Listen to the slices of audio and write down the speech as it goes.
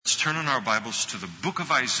turn in our Bibles to the book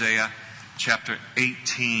of Isaiah, chapter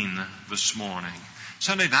 18 this morning.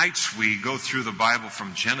 Sunday nights we go through the Bible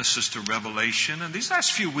from Genesis to Revelation, and these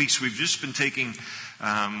last few weeks we've just been taking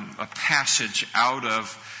a passage out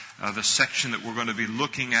of the section that we're going to be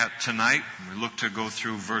looking at tonight. We look to go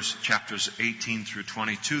through chapters 18 through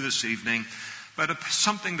 22 this evening, but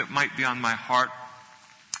something that might be on my heart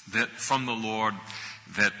that from the Lord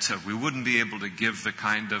that we wouldn't be able to give the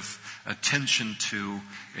kind of attention to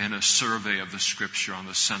in a survey of the Scripture on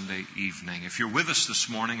the Sunday evening. If you're with us this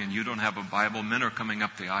morning and you don't have a Bible, men are coming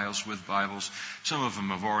up the aisles with Bibles. Some of them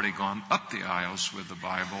have already gone up the aisles with the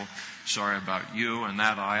Bible. Sorry about you and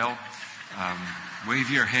that aisle. Wave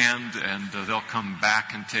your hand and they'll come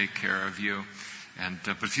back and take care of you.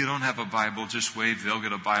 But if you don't have a Bible, just wave. They'll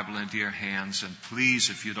get a Bible into your hands. And please,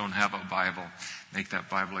 if you don't have a Bible, make that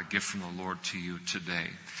Bible a gift from the Lord to you today.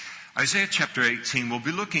 Isaiah chapter 18, we'll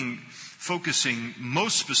be focusing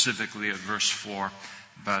most specifically at verse 4,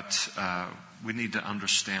 but we need to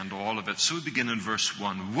understand all of it. So we begin in verse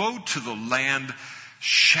 1. Woe to the land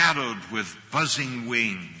shadowed with buzzing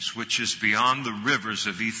wings, which is beyond the rivers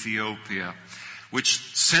of Ethiopia,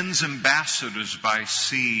 which sends ambassadors by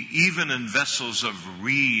sea, even in vessels of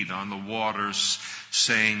reed on the waters,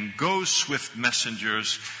 saying, Go, swift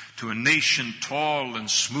messengers, to a nation tall and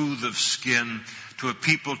smooth of skin, to a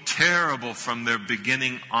people terrible from their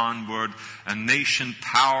beginning onward, a nation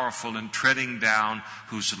powerful and treading down,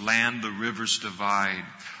 whose land the rivers divide.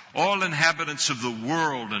 All inhabitants of the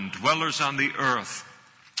world and dwellers on the earth,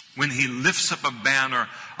 when he lifts up a banner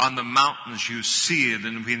on the mountains, you see it,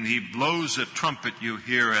 and when he blows a trumpet, you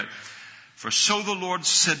hear it. For so the Lord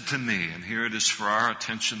said to me, and here it is for our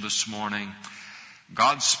attention this morning,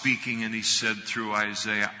 God speaking, and he said through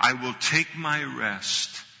Isaiah, I will take my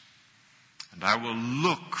rest, and I will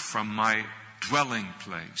look from my dwelling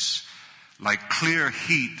place, like clear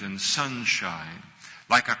heat and sunshine,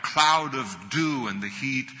 like a cloud of dew in the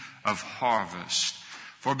heat of harvest.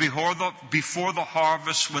 For before the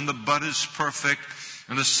harvest, when the bud is perfect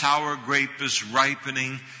and the sour grape is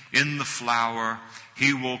ripening in the flower,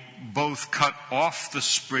 he will both cut off the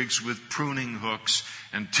sprigs with pruning hooks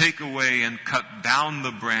and take away and cut down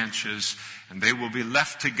the branches, and they will be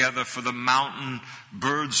left together for the mountain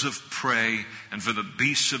birds of prey and for the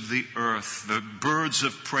beasts of the earth. The birds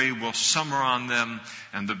of prey will summer on them,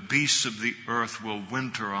 and the beasts of the earth will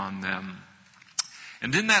winter on them.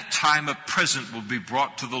 And in that time a present will be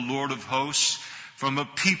brought to the Lord of hosts from a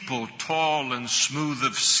people tall and smooth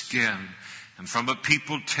of skin, and from a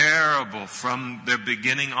people terrible from their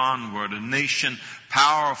beginning onward, a nation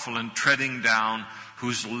powerful and treading down,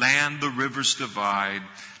 whose land the rivers divide,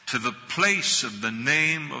 to the place of the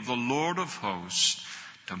name of the Lord of hosts,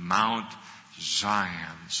 to Mount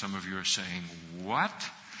Zion. Some of you are saying, what?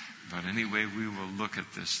 But anyway, we will look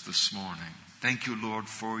at this morning. Thank you, Lord,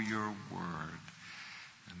 for your word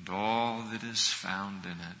and all that is found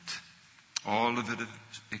in it. All of it is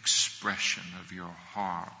expression of your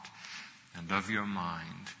heart and of your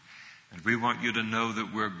mind. And we want you to know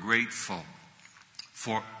that we're grateful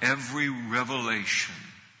for every revelation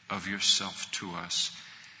of yourself to us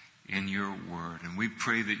in your word. And we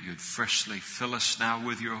pray that you'd freshly fill us now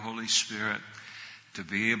with your Holy Spirit to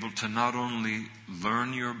be able to not only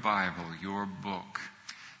learn your Bible, your book,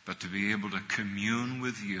 but to be able to commune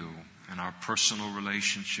with you in our personal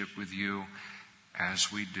relationship with you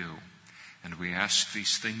as we do. And we ask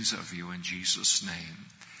these things of you in Jesus' name.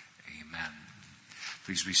 Amen.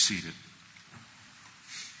 Please be seated.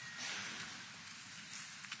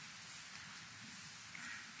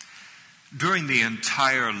 During the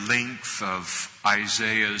entire length of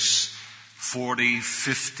Isaiah's 40,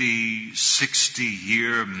 50,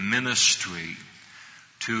 60-year ministry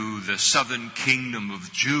to the southern kingdom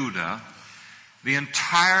of Judah, the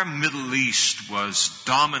entire Middle East was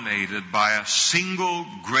dominated by a single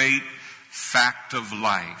great fact of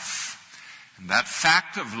life. And that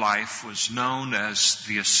fact of life was known as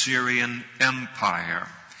the Assyrian Empire.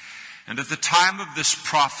 And at the time of this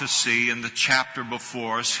prophecy in the chapter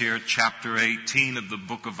before us here, chapter 18 of the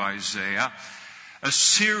book of Isaiah,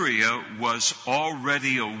 Assyria was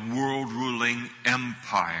already a world-ruling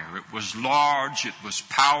empire. It was large, it was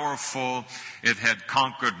powerful, it had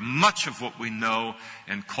conquered much of what we know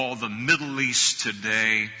and call the Middle East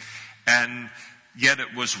today. And yet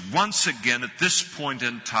it was once again at this point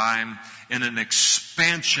in time in an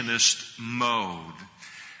expansionist mode.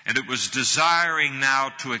 And it was desiring now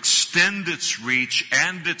to extend its reach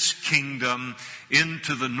and its kingdom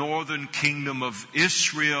into the northern kingdom of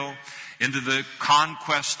Israel, into the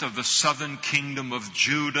conquest of the southern kingdom of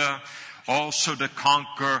Judah, also to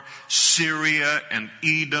conquer Syria and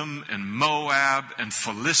Edom and Moab and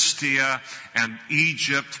Philistia and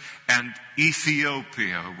Egypt and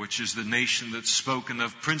Ethiopia, which is the nation that's spoken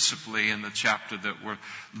of principally in the chapter that we're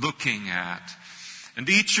looking at. And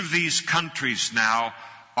each of these countries now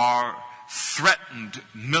are threatened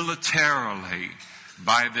militarily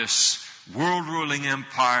by this world-ruling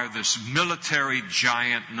empire, this military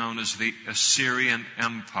giant known as the Assyrian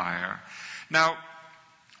Empire. Now,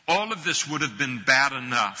 all of this would have been bad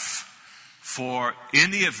enough for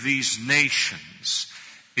any of these nations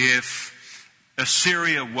if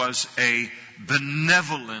Assyria was a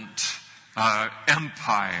benevolent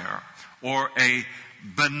empire or a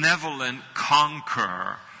benevolent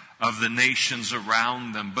conqueror of the nations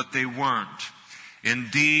around them, but they weren't.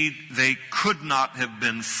 Indeed, they could not have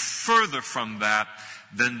been further from that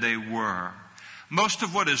than they were. Most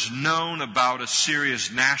of what is known about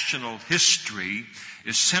Assyria's national history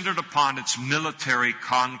is centered upon its military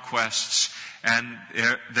conquests and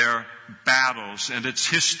their battles. And its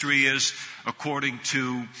history is, according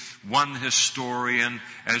to one historian,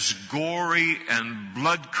 as gory and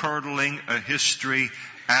blood-curdling a history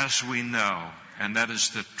as we know. And that is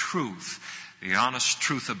the truth, the honest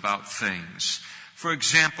truth about things. For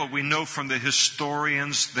example, we know from the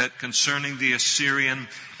historians that concerning the Assyrian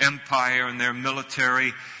Empire and their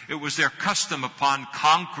military, it was their custom upon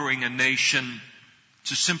conquering a nation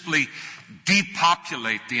to simply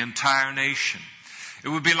depopulate the entire nation. It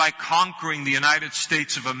would be like conquering the United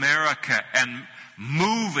States of America and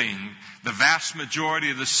moving the vast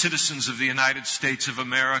majority of the citizens of the United States of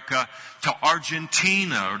America to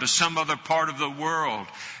Argentina or to some other part of the world,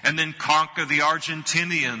 and then conquer the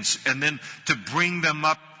Argentinians, and then to bring them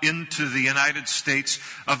up into the United States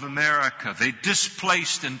of America. They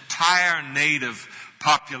displaced entire native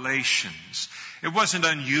populations. It wasn't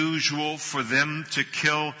unusual for them to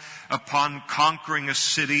kill, upon conquering a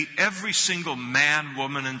city, every single man,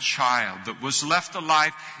 woman, and child that was left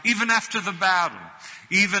alive, even after the battle,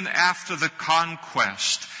 even after the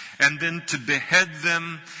conquest, and then to behead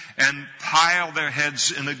them and pile their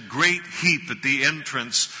heads in a great heap at the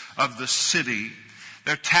entrance of the city.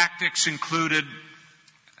 Their tactics included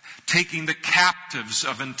taking the captives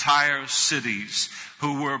of entire cities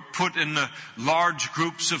who were put in large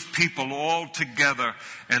groups of people all together,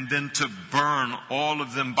 and then to burn all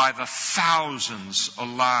of them by the thousands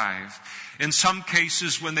alive. In some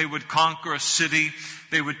cases, when they would conquer a city,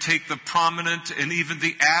 they would take the prominent and even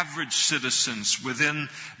the average citizens within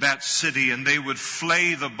that city, and they would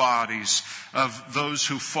flay the bodies of those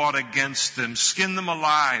who fought against them, skin them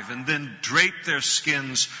alive, and then drape their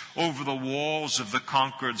skins over the walls of the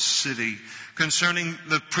conquered city. Concerning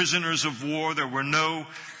the prisoners of war, there were no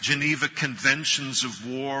Geneva Conventions of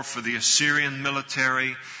war for the Assyrian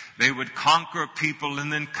military. They would conquer people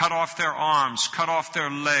and then cut off their arms, cut off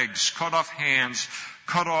their legs, cut off hands,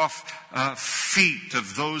 cut off feet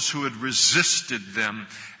of those who had resisted them.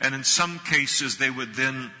 And in some cases, they would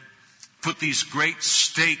then put these great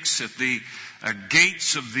stakes at the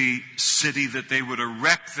gates of the city that they would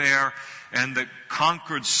erect there, and the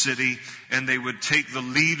conquered city, and they would take the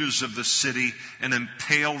leaders of the city and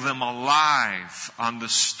impale them alive on the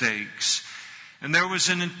stakes. And there was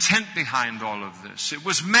an intent behind all of this. It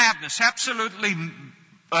was madness, absolutely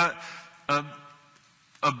a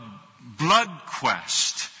blood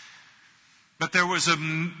quest. But there was a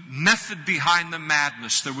method behind the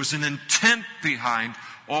madness. There was an intent behind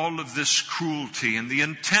all of this cruelty. And the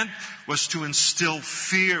intent was to instill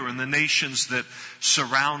fear in the nations that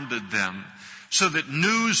surrounded them, so that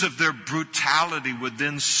news of their brutality would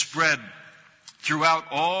then spread throughout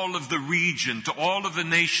all of the region, to all of the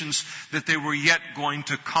nations that they were yet going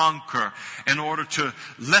to conquer, in order to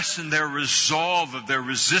lessen their resolve of their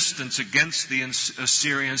resistance against the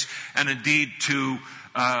Assyrians, and indeed to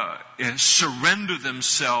surrender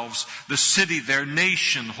themselves, the city, their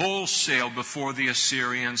nation, wholesale before the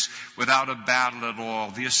Assyrians without a battle at all.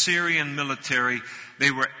 The Assyrian military, they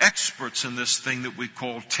were experts in this thing that we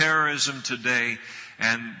call terrorism today,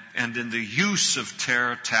 and in the use of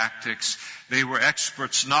terror tactics. They were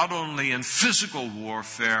experts not only in physical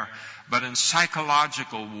warfare, but in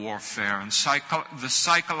psychological warfare. And the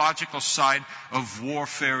psychological side of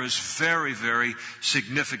warfare is very, very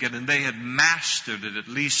significant. And they had mastered it, at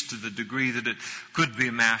least to the degree that it could be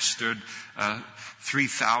mastered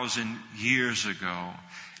 3,000 years ago.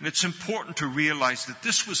 And it's important to realize that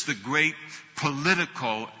this was the great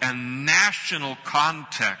political and national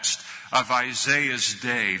context of Isaiah's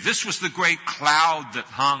day. This was the great cloud that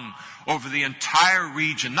hung over the entire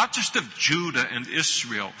region, not just of Judah and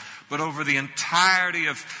Israel, but over the entirety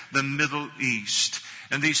of the Middle East.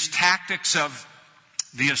 And these tactics of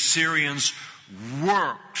The Assyrians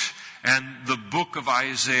worked, and the book of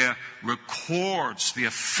Isaiah records the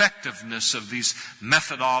effectiveness of these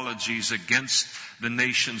methodologies against the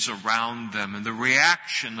nations around them. And the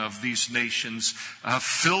reaction of these nations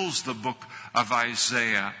fills the book of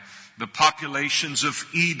Isaiah. The populations of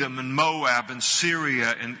Edom and Moab and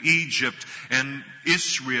Syria and Egypt and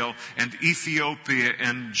Israel and Ethiopia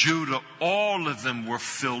and Judah, all of them were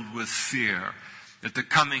filled with fear at the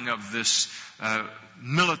coming of this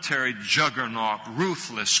military juggernaut,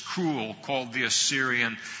 ruthless, cruel, called the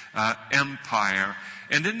Assyrian Empire.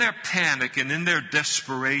 And in their panic and in their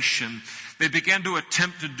desperation, they began to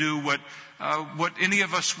attempt to do what any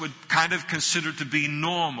of us would kind of consider to be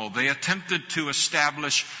normal. They attempted to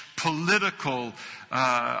establish political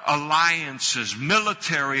alliances,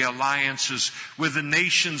 military alliances with the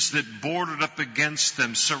nations that bordered up against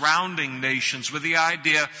them, surrounding nations, with the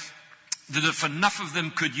idea that if enough of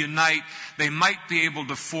them could unite, they might be able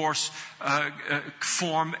to form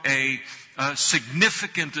a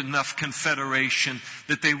significant enough confederation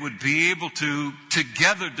that they would be able to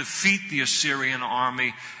together defeat the Assyrian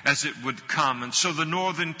army as it would come. And so the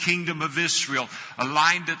northern kingdom of Israel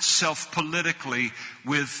aligned itself politically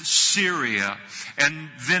with Syria, and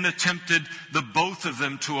then attempted the both of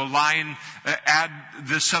them to add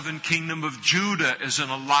the southern kingdom of Judah as an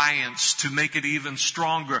alliance to make it even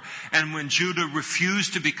stronger. And when Judah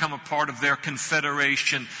refused to become a part of their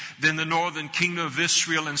confederation, then the northern kingdom of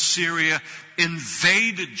Israel and Syria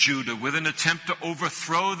invaded Judah with an attempt to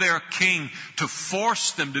overthrow their king, to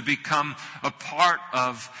force them to become a part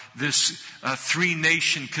of this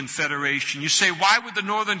three-nation confederation. You say, why would the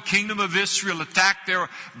northern kingdom of Israel attack their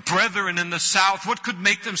brethren in the south? What could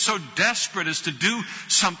make them so desperate as to do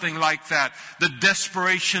something like that? The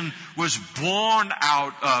desperation was born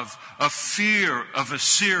out of a fear of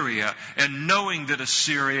Assyria, and knowing that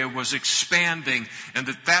Assyria was expanding and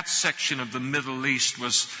that section of the Middle East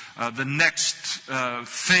was the next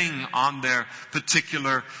thing on their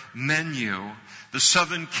particular menu. The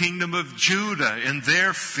southern kingdom of Judah, in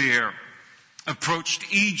their fear, approached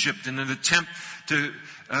Egypt in an attempt to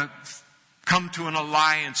come to an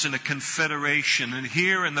alliance and a confederation. And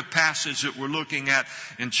here in the passage that we're looking at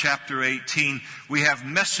in chapter 18, we have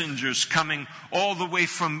messengers coming all the way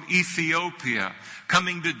from Ethiopia,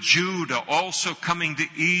 coming to Judah, also coming to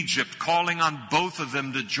Egypt, calling on both of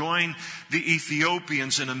them to join the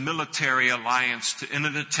Ethiopians in a military alliance in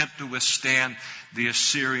an attempt to withstand the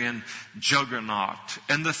Assyrian juggernaut.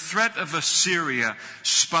 And the threat of Assyria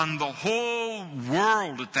spun the whole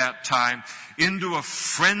world at that time into a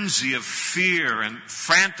frenzy of fear and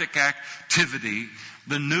frantic activity.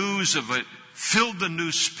 The news of it filled the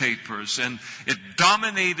newspapers, and it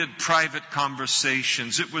dominated private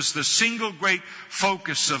conversations. It was the single great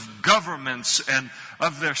focus of governments and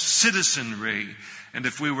of their citizenry. And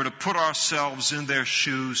if we were to put ourselves in their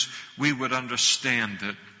shoes, we would understand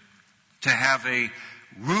it. To have a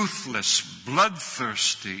ruthless,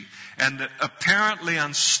 bloodthirsty, and apparently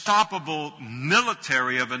unstoppable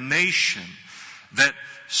military of a nation that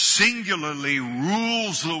singularly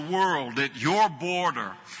rules the world at your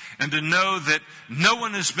border, and to know that no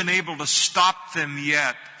one has been able to stop them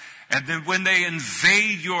yet. And then when they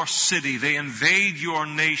invade your city, they invade your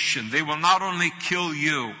nation, they will not only kill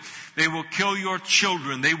you, they will kill your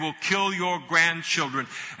children. They will kill your grandchildren.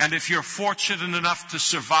 And if you're fortunate enough to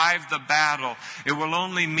survive the battle, it will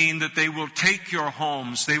only mean that they will take your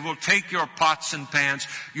homes. They will take your pots and pans,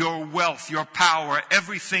 your wealth, your power,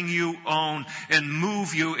 everything you own, and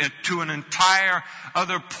move you into an entire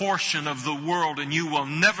other portion of the world. And you will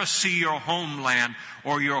never see your homeland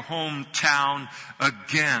or your hometown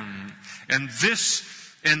again. And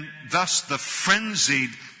thus the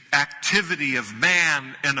frenzied activity of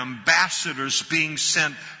man and ambassadors being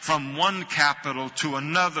sent from one capital to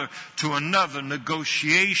another,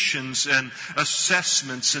 negotiations and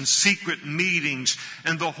assessments and secret meetings,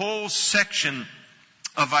 and the whole section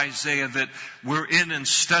of Isaiah that we're in and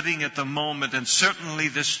studying at the moment, and certainly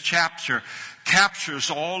this chapter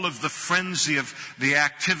captures all of the frenzy of the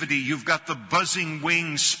activity. You've got the buzzing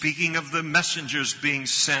wings, speaking of the messengers being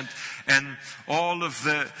sent, and all of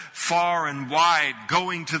the far and wide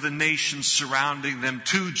going to the nations surrounding them,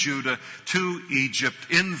 to Judah, to Egypt,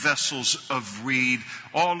 in vessels of reed.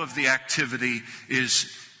 All of the activity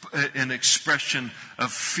is an expression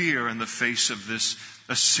of fear in the face of this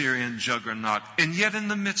Assyrian juggernaut. And yet in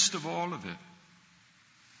the midst of all of it,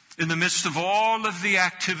 in the midst of all of the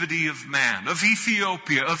activity of man, of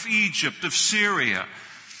Ethiopia, of Egypt, of Syria,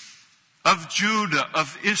 of Judah,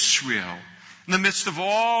 of Israel, In the midst of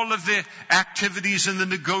all of the activities and the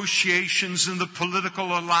negotiations and the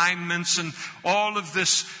political alignments and all of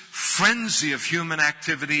this frenzy of human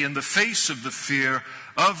activity in the face of the fear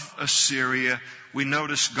of Assyria, we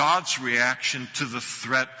notice God's reaction to the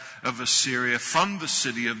threat of Assyria from the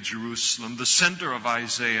city of Jerusalem, the center of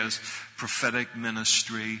Isaiah's prophetic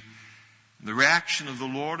ministry. The reaction of the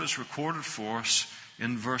Lord is recorded for us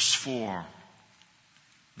in verse 4.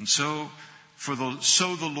 And so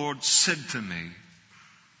the Lord said to me,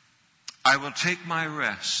 I will take my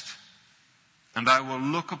rest, and I will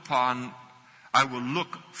look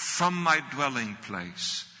from my dwelling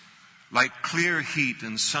place, like clear heat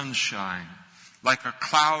and sunshine, like a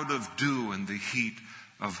cloud of dew in the heat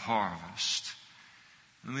of harvest.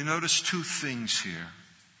 And we notice two things here.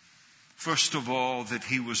 First of all, that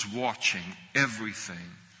he was watching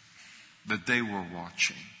everything that they were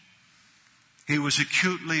watching. He was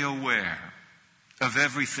acutely aware of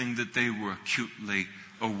everything that they were acutely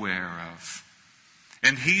aware of.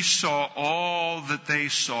 And he saw all that they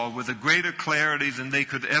saw with a greater clarity than they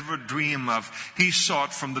could ever dream of. He saw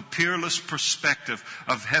it from the peerless perspective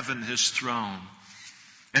of heaven, his throne.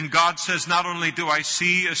 And God says, not only do I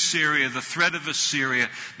see Assyria, the threat of Assyria,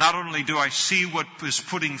 not only do I see what is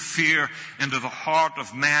putting fear into the heart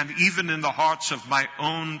of man, even in the hearts of my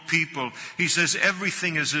own people. He says,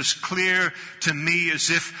 everything is as clear to me as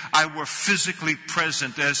if I were physically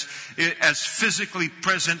present, as physically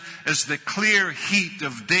present as the clear heat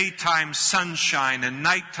of daytime sunshine and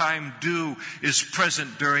nighttime dew is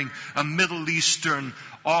present during a Middle Eastern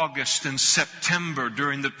August and September,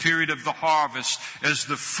 during the period of the harvest, as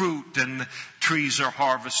the fruit and the trees are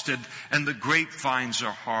harvested and the grapevines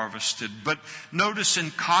are harvested. But notice,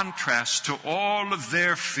 in contrast to all of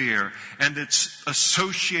their fear and its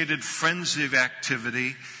associated frenzy of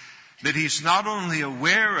activity, that he's not only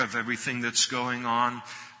aware of everything that's going on,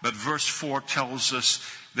 but verse 4 tells us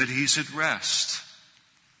that he's at rest.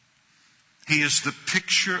 He is the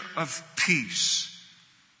picture of peace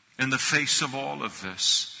in the face of all of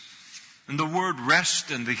this. And the word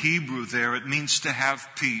rest in the Hebrew there, it means to have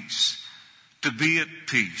peace, to be at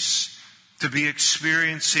peace, to be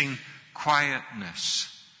experiencing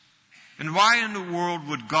quietness. And why in the world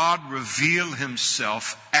would God reveal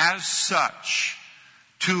himself as such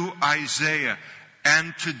to Isaiah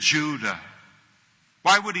and to Judah?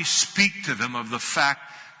 Why would he speak to them of the fact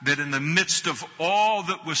that in the midst of all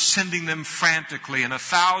that was sending them frantically in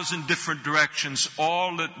 1,000 different directions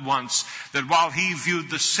all at once, that while he viewed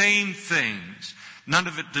the same things, none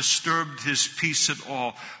of it disturbed his peace at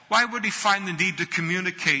all? Why would he find the need to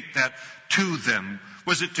communicate that to them?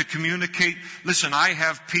 Was it to communicate, listen, I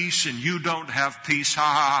have peace and you don't have peace, ha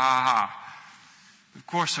ha ha ha? Of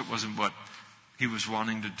course it wasn't what he was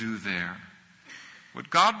wanting to do there. What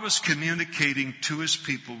God was communicating to his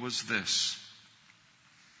people was this: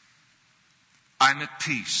 I'm at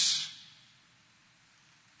peace.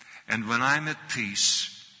 And when I'm at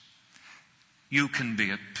peace, you can be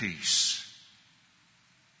at peace.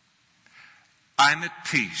 I'm at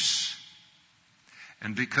peace.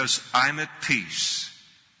 And because I'm at peace,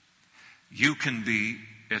 you can be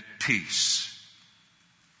at peace.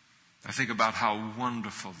 I think about how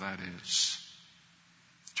wonderful that is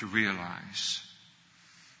to realize.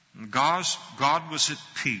 God was at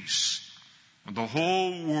peace. The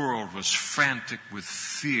whole world was frantic with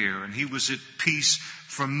fear, and he was at peace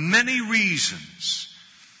for many reasons.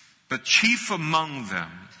 But chief among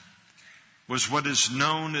them was what is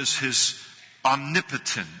known as his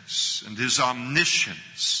omnipotence and his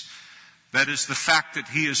omniscience. That is the fact that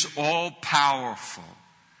he is all-powerful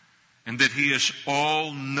and that he is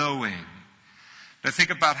all-knowing. I think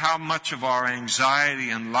about how much of our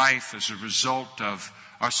anxiety in life is a result of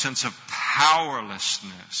our sense of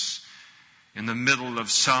powerlessness in the middle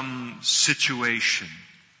of some situation.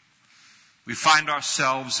 We find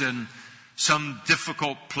ourselves in some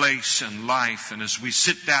difficult place in life, and as we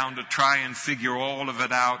sit down to try and figure all of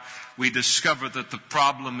it out, we discover that the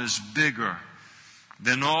problem is bigger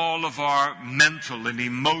than all of our mental and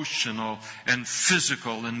emotional and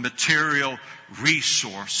physical and material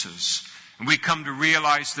resources. And we come to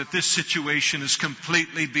realize that this situation is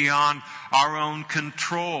completely beyond our own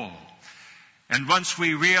control. And once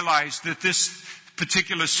we realize that this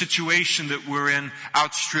particular situation that we're in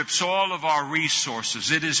outstrips all of our resources,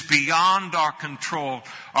 it is beyond our control,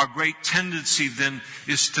 our great tendency then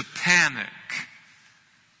is to panic.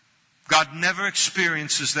 God never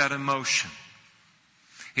experiences that emotion.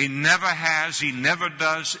 He never has, he never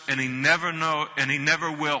does, and he never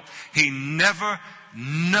will. He never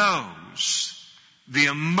knows the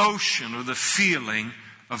emotion or the feeling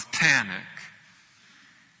of panic.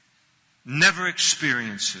 Never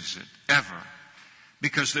experiences it, ever.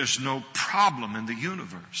 Because there's no problem in the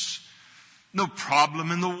universe. No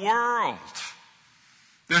problem in the world.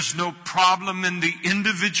 There's no problem in the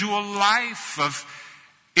individual life of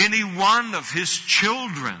any one of His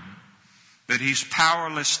children that He's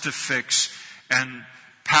powerless to fix and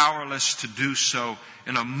powerless to do so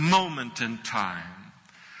in a moment in time.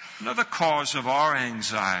 Another cause of our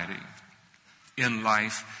anxiety in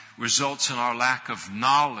life results in our lack of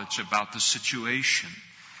knowledge about the situation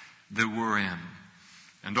that we're in.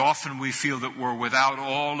 And often we feel that we're without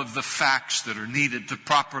all of the facts that are needed to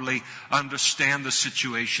properly understand the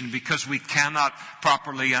situation, because we cannot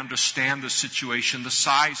properly understand the situation, the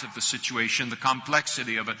size of the situation, the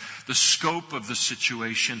complexity of it, the scope of the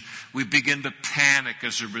situation. We begin to panic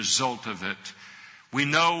as a result of it. We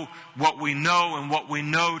know what we know, and what we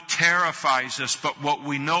know terrifies us, but what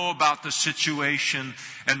we know about the situation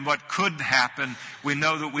and what could happen, we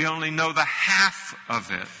know that we only know the half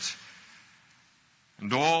of it.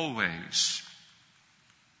 And always,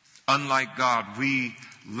 unlike God, we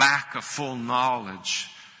lack a full knowledge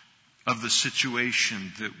of the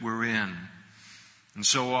situation that we're in. And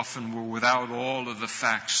so often we're without all of the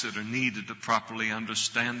facts that are needed to properly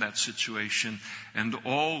understand that situation. And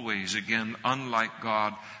always, again, unlike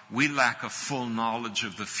God, we lack a full knowledge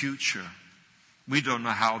of the future. We don't know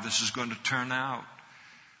how this is going to turn out.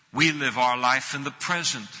 We live our life in the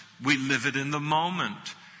present. We live it in the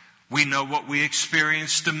moment. We know what we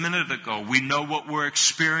experienced a minute ago. We know what we're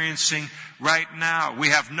experiencing right now. We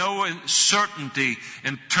have no certainty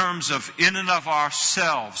in terms of in and of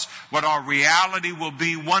ourselves what our reality will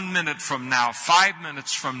be 1 minute from now, 5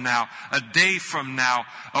 minutes from now, a day from now,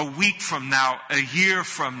 a week from now, a year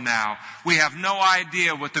from now. We have no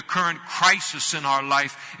idea what the current crisis in our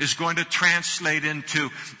life is going to translate into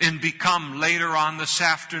and become later on this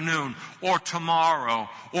afternoon, or tomorrow,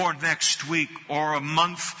 or next week, or a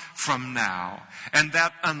month from now. And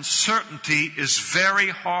that uncertainty is very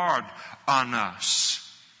hard on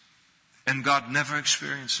us. And God never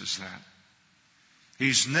experiences that.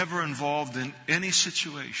 He's never involved in any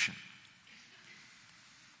situation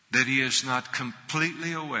that He is not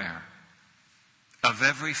completely aware of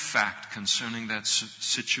every fact concerning that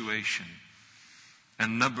situation.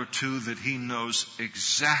 And number two, that He knows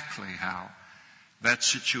exactly how that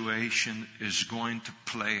situation is going to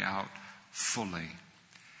play out fully.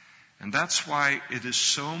 And that's why it is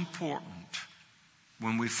so important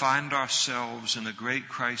when we find ourselves in a great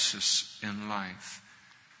crisis in life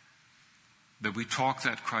that we talk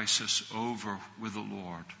that crisis over with the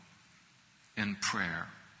Lord in prayer.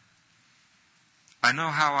 I know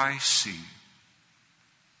how I see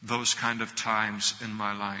those kind of times in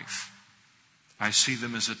my life. I see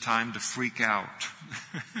them as a time to freak out.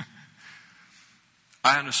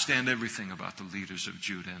 I understand everything about the leaders of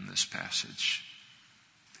Judah in this passage,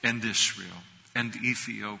 and Israel, and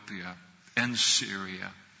Ethiopia, and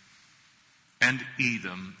Syria, and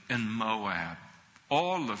Edom, and Moab,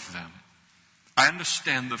 all of them. I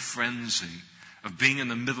understand the frenzy of being in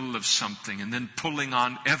the middle of something and then pulling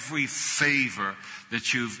on every favor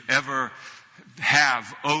that you've ever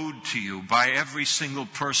have owed to you by every single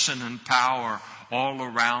person in power all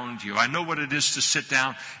around you. I know what it is to sit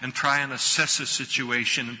down and try and assess a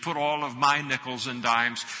situation and put all of my nickels and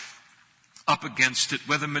dimes up against it,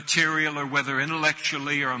 whether material or whether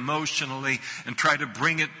intellectually or emotionally, and try to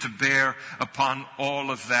bring it to bear upon all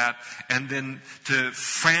of that, and then to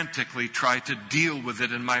frantically try to deal with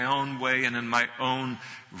it in my own way and in my own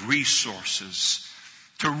resources.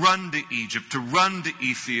 To run to Egypt, to run to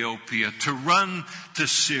Ethiopia, to run to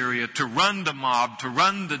Syria, to run to Moab, to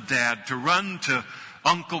run to Dad, to run to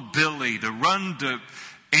Uncle Billy, to run to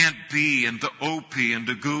Aunt Bee and to Opie and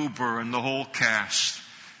to Goober and the whole cast.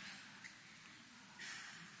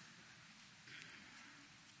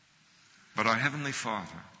 But our Heavenly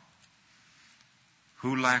Father,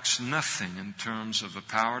 who lacks nothing in terms of the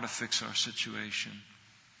power to fix our situation,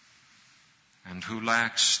 and who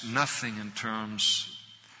lacks nothing in terms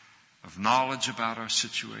of knowledge about our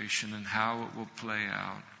situation and how it will play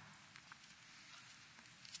out.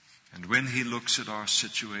 And when He looks at our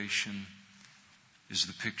situation, is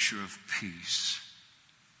the picture of peace.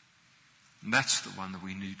 And that's the one that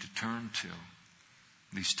we need to turn to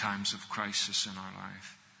in these times of crisis in our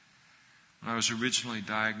life. When I was originally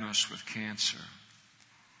diagnosed with cancer,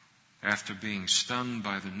 after being stunned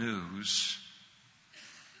by the news,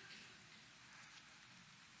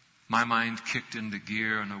 my mind kicked into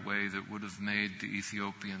gear in a way that would have made the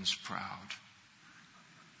Ethiopians proud.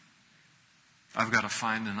 I've got to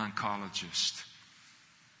find an oncologist.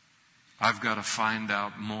 I've got to find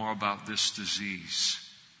out more about this disease.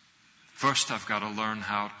 First, I've got to learn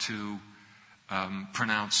how to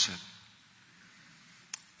pronounce it.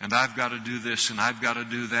 And I've got to do this, and I've got to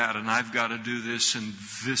do that, and I've got to do this, and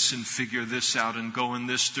figure this out, and go in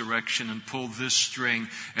this direction, and pull this string,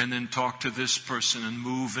 and then talk to this person, and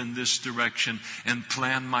move in this direction, and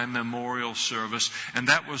plan my memorial service. And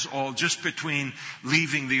that was all just between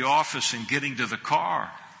leaving the office and getting to the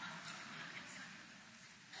car.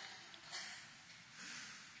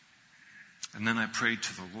 And then I prayed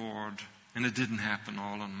to the Lord, and it didn't happen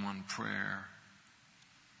all in one prayer.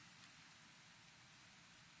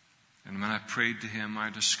 And when I prayed to Him, I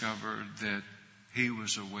discovered that He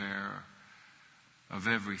was aware of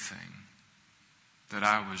everything that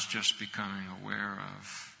I was just becoming aware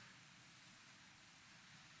of.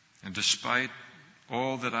 And despite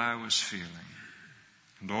all that I was feeling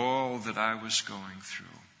and all that I was going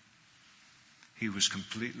through, He was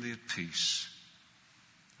completely at peace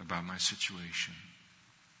about my situation.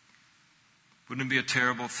 Wouldn't it be a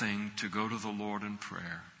terrible thing to go to the Lord in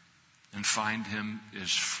prayer and find Him as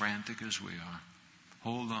frantic as we are?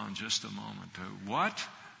 Hold on just a moment. What?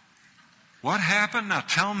 What happened? Now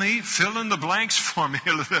tell me, fill in the blanks for me.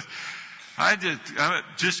 I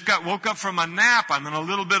just woke up from a nap. I'm in a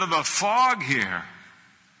little bit of a fog here.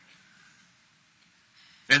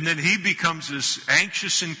 And then He becomes as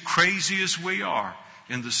anxious and crazy as we are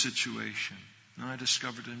in the situation. And I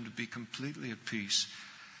discovered Him to be completely at peace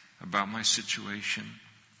about my situation.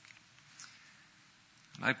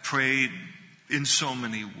 I prayed in so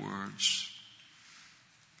many words.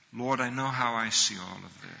 Lord, I know how I see all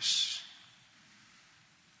of this.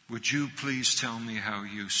 Would you please tell me how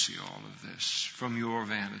you see all of this from your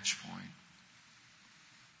vantage point?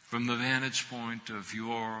 From the vantage point of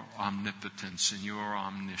your omnipotence and your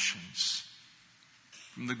omniscience.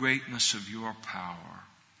 From the greatness of your power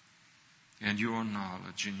and your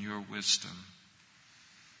knowledge and your wisdom.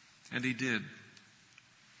 And He did.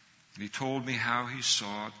 He told me how He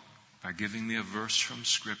saw it by giving me a verse from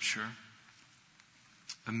Scripture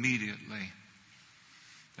immediately.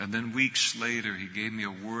 And then weeks later, He gave me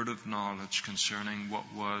a word of knowledge concerning what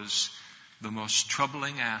was the most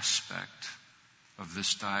troubling aspect of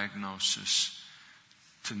this diagnosis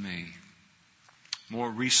to me. More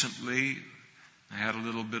recently, I had a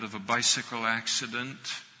little bit of a bicycle accident.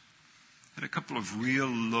 Had a couple of real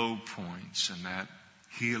low points in that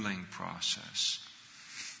healing process.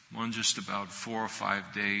 One just about 4 or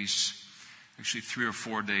 5 days, actually 3 or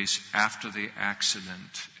 4 days after the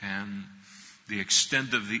accident, and the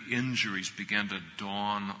extent of the injuries began to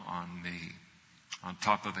dawn on me on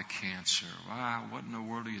top of the cancer. Wow, what in the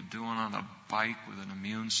world are you doing on a bike with an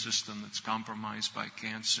immune system that's compromised by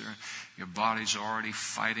cancer? Your body's already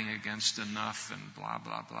fighting against enough, and blah,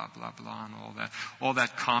 blah, blah, blah, blah, and all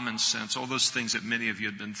that common sense, all those things that many of you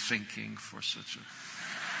had been thinking for such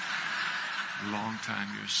a long time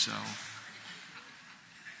yourself.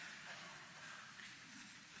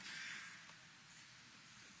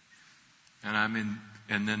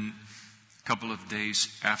 And then a couple of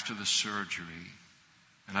days after the surgery,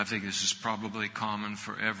 and I think this is probably common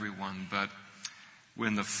for everyone, but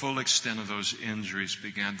when the full extent of those injuries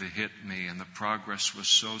began to hit me and the progress was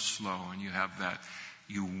so slow, and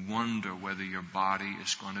you wonder whether your body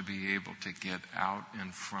is going to be able to get out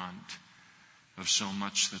in front of so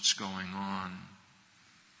much that's going on.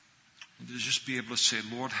 And to just be able to say,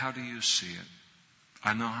 Lord, how do you see it?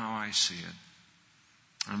 I know how I see it.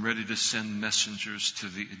 I'm ready to send messengers to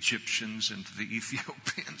the Egyptians and to the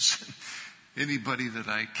Ethiopians and anybody that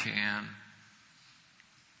I can.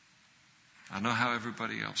 I know how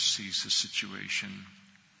everybody else sees the situation.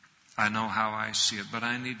 I know how I see it, but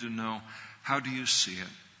I need to know, how do you see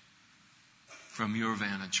it from your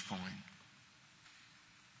vantage point?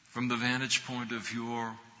 From the vantage point of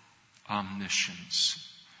your omniscience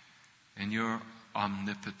and your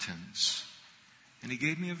omnipotence. And He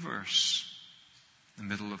gave me a verse in the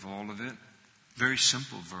middle of all of it. Very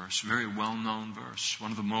simple verse, very well-known verse.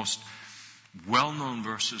 One of the most well-known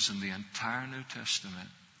verses in the entire New Testament.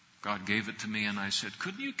 God gave it to me, and I said,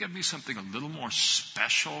 couldn't you give me something a little more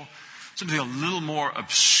special? Something a little more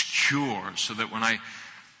obscure, so that when I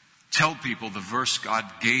tell people the verse God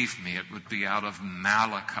gave me, it would be out of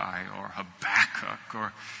Malachi or Habakkuk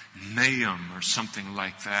or Nahum or something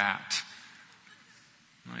like that.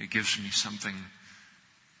 He gives me something,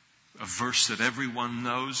 a verse that everyone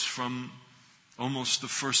knows from almost the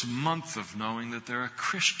first month of knowing that they're a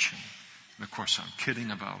Christian. And of course, I'm kidding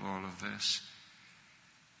about all of this.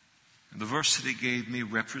 And the verse that He gave me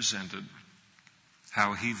represented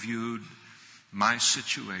how He viewed my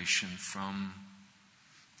situation from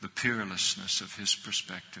the peerlessness of His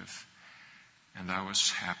perspective. And I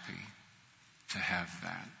was happy to have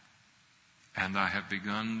that. And I have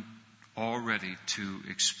begun already to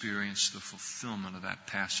experience the fulfillment of that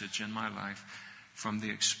passage in my life from the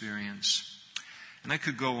experience. And I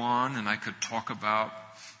could go on and I could talk about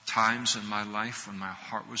times in my life when my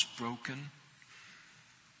heart was broken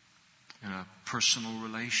in a personal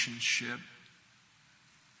relationship.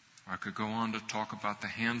 Or I could go on to talk about the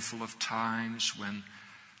handful of times when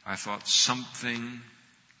I thought something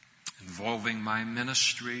involving my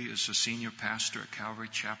ministry as a senior pastor at Calvary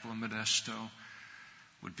Chapel in Modesto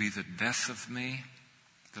would be the death of me,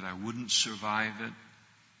 that I wouldn't survive it,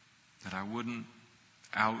 that I wouldn't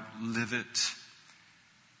outlive it.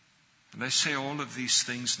 And I say all of these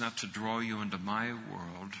things not to draw you into my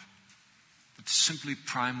world, but to simply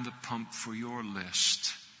prime the pump for your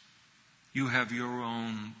list. You have your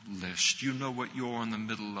own list. You know what you're in the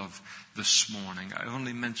middle of this morning. I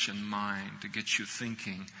only mention mine to get you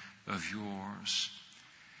thinking of yours.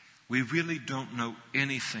 We really don't know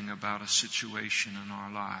anything about a situation in our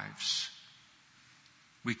lives.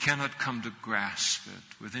 We cannot come to grasp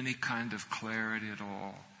it with any kind of clarity at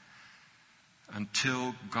all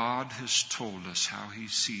until God has told us how He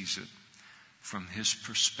sees it from His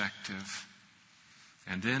perspective.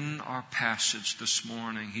 And in our passage this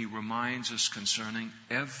morning, He reminds us concerning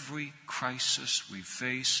every crisis we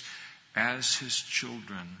face as His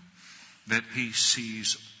children, that He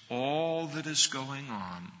sees all that is going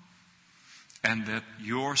on, and that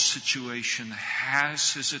your situation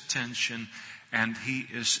has His attention, and He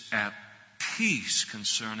is at peace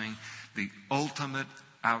concerning the ultimate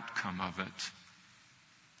outcome of it.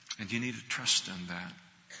 And you need to trust in that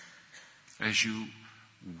as you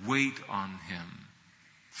wait on Him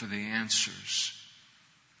for the answers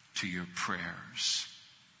to your prayers.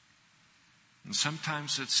 And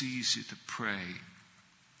sometimes it's easy to pray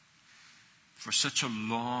for such a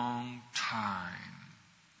long time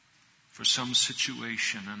for some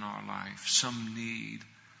situation in our life, some need,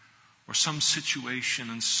 or some situation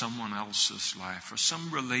in someone else's life, or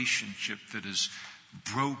some relationship that is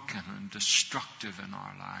broken and destructive in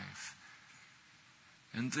our life.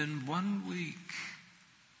 And then one week,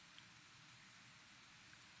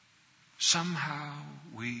 somehow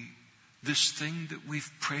this thing that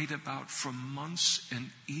we've prayed about for months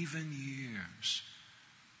and even years,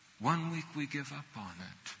 one week we give up on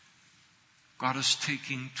it. God is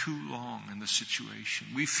taking too long in the situation.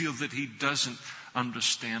 We feel that He doesn't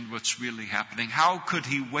understand what's really happening. How could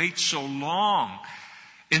He wait so long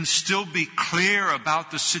and still be clear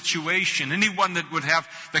about the situation? Anyone that would have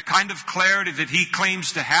the kind of clarity that He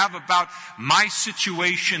claims to have about my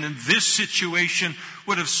situation and this situation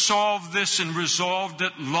would have solved this and resolved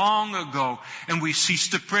it long ago. And we cease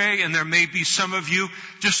to pray, and there may be some of you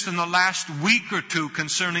just in the last week or two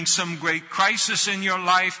concerning some great crisis in your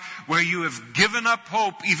life where you have given up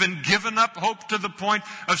hope, even given up hope to the point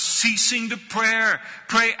of ceasing to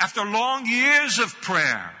pray after long years of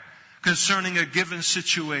prayer concerning a given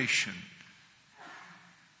situation.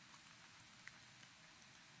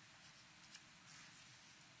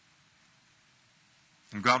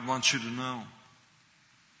 And God wants you to know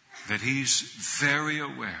that He's very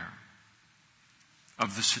aware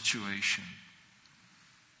of the situation.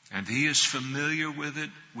 And He is familiar with it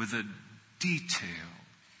with a detail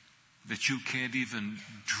that you can't even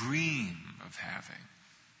dream of having.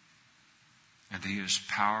 And He is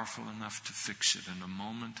powerful enough to fix it in a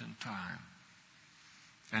moment in time.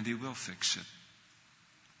 And He will fix it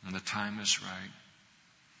when the time is right.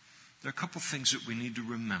 There are a couple things that we need to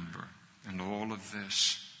remember in all of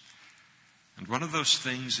this. And one of those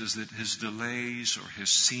things is that His delays or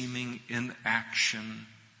His seeming inaction,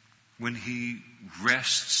 when He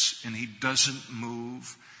rests and He doesn't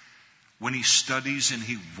move, when He studies and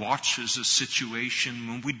He watches a situation,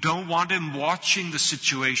 when we don't want Him watching the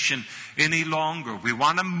situation any longer. We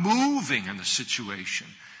want Him moving in the situation.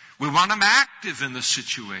 We want Him active in the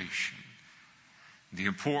situation. The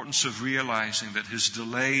importance of realizing that His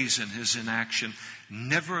delays and His inaction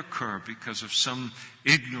never occur because of some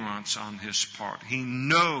ignorance on His part. He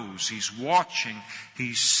knows, He's watching,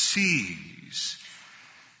 He sees.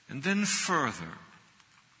 And then further,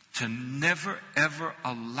 to never ever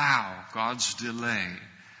allow God's delay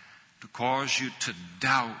to cause you to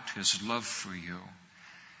doubt His love for you.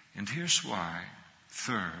 And here's why.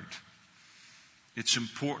 Third, it's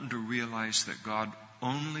important to realize that God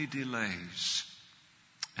only delays,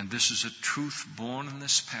 and this is a truth born in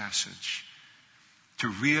this passage, to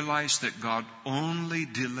realize that God only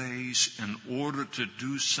delays in order to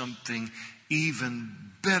do something even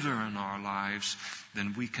better in our lives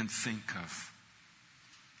than we can think of.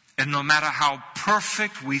 And no matter how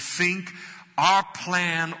perfect we think our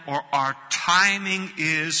plan or our timing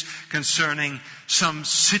is concerning some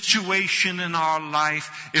situation in our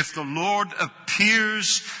life, if the Lord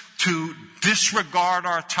appears to disregard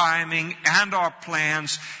our timing and our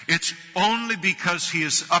plans, it's only because He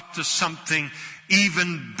is up to something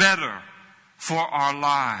even better for our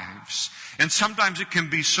lives. And sometimes it can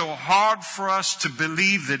be so hard for us to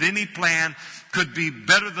believe that any plan could be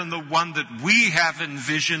better than the one that we have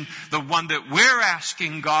envisioned, the one that we're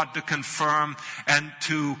asking God to confirm and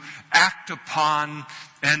to act upon,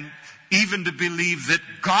 and even to believe that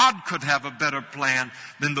God could have a better plan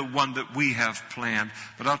than the one that we have planned.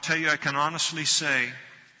 But I'll tell you, I can honestly say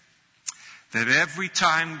that every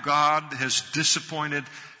time God has disappointed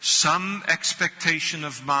some expectation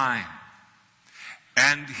of mine,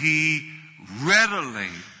 and He readily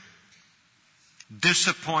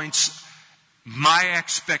disappoints my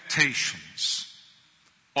expectations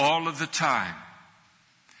all of the time.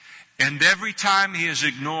 And every time He has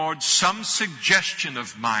ignored some suggestion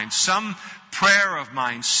of mine, some prayer of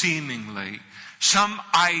mine seemingly, some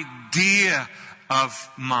idea of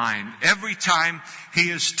mine, every time He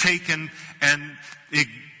has taken and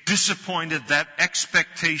disappointed that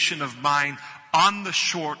expectation of mine on the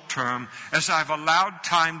short term, as I've allowed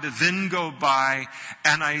time to then go by,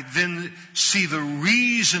 and I then see the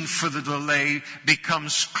reason for the delay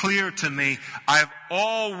becomes clear to me, I've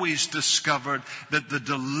always discovered that the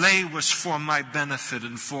delay was for my benefit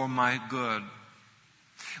and for my good.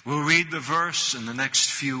 We'll read the verse in the next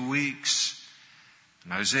few weeks.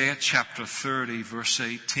 In Isaiah chapter 30, verse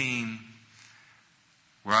 18,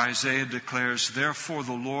 where Isaiah declares, "Therefore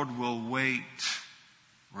the Lord will wait."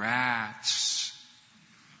 Rats.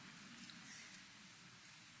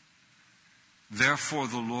 "Therefore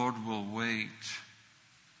the Lord will wait,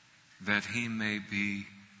 that He may be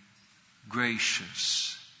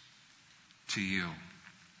gracious to you."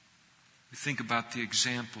 We think about the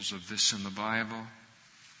examples of this in the Bible.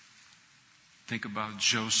 Think about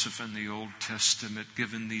Joseph in the Old Testament,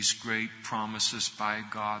 given these great promises by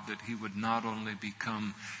God that he would not only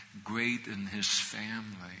become great in his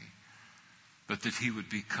family, but that he would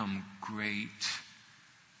become great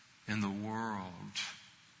in the world.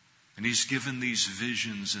 And he's given these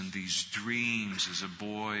visions and these dreams as a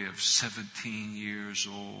boy of 17 years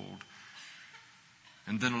old.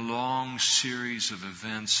 And then a long series of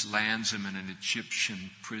events lands him in an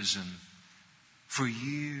Egyptian prison for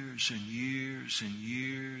years and years and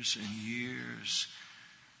years and years.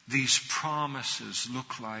 These promises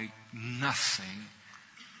look like nothing.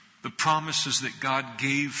 The promises that God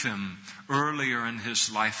gave him earlier in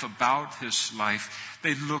his life, about his life,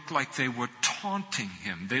 they looked like they were taunting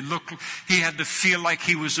him. He had to feel like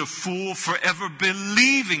he was a fool for ever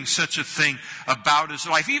believing such a thing about his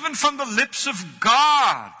life, even from the lips of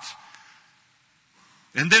God.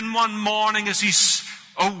 And then one morning, as he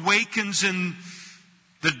awakens in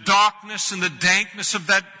the darkness and the dankness of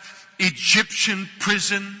that Egyptian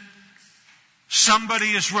prison,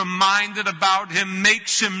 somebody is reminded about him,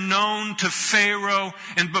 makes him known to Pharaoh,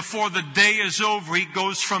 and before the day is over, he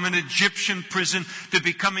goes from an Egyptian prison to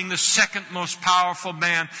becoming the second most powerful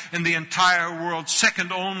man in the entire world,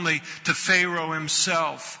 second only to Pharaoh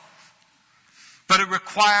himself. But it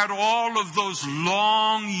required all of those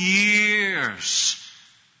long years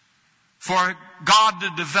for God to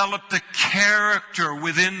develop the character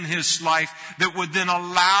within his life that would then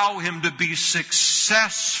allow him to be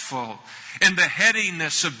successful in the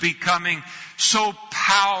headiness of becoming so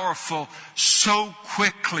powerful so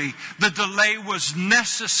quickly. The delay was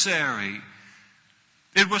necessary.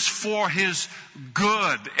 It was for his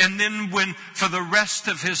good. And then when, for the rest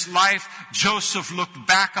of his life, Joseph looked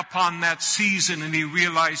back upon that season and he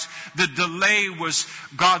realized the delay was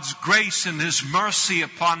God's grace and His mercy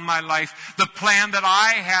upon my life. The plan that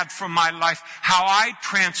I had for my life, how I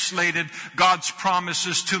translated God's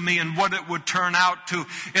promises to me and what it would turn out to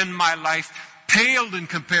in my life, paled in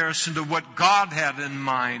comparison to what God had in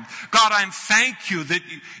mind. God, I thank you that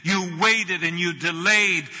you waited and you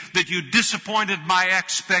delayed, that you disappointed my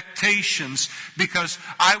expectations because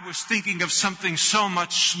I was thinking of something so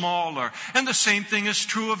much smaller. And the same thing is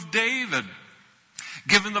true of David.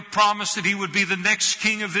 Given the promise that he would be the next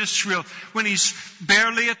king of Israel when he's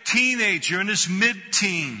barely a teenager in his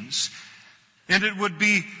mid-teens. And it would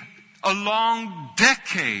be a long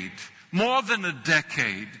decade, more than a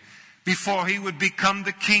decade, before he would become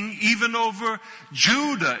the king even over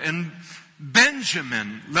Judah and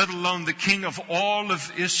Benjamin, let alone the king of all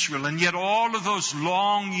of Israel. And yet all of those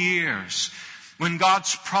long years when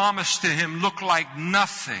God's promise to him looked like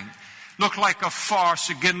nothing, looked like a farce,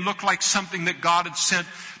 again, looked like something that God had sent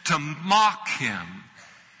to mock him.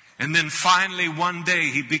 And then finally one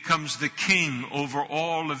day he becomes the king over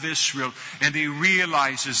all of Israel, and he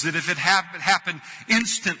realizes that if it happened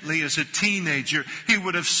instantly as a teenager, he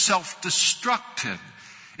would have self-destructed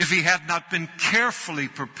if he had not been carefully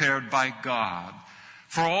prepared by God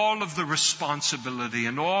for all of the responsibility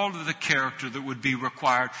and all of the character that would be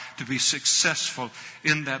required to be successful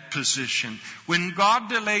in that position. When God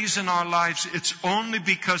delays in our lives, it's only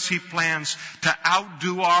because he plans to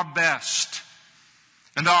outdo our best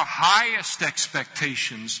and our highest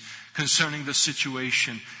expectations concerning the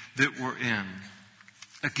situation that we're in.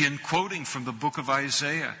 Again, quoting from the book of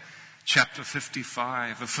Isaiah, chapter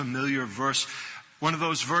 55, a familiar verse, one of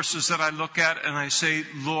those verses that I look at and I say,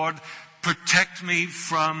 Lord, protect me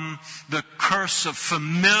from the curse of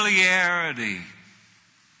familiarity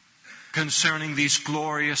concerning these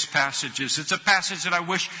glorious passages. It's a passage that I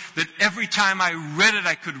wish that every time I read it,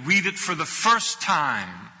 I could read it for the first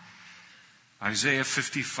time. Isaiah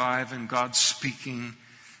 55, and God speaking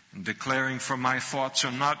and declaring, for my thoughts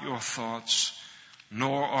are not your thoughts,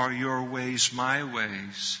 nor are your ways my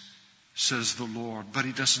ways, says the Lord. But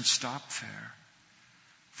he doesn't stop there.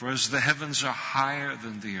 For as the heavens are higher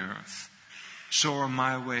than the earth, so are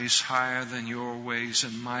my ways higher than your ways,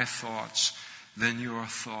 and my thoughts than your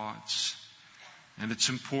thoughts. And it's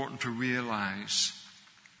important to realize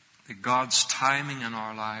that God's timing in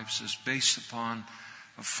our lives is based upon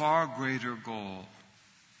a far greater goal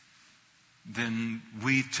than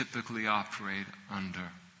we typically operate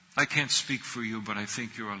under. I can't speak for you, but I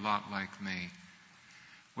think you're a lot like me.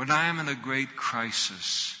 When I am in a great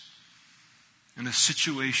crisis, in a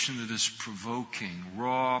situation that is provoking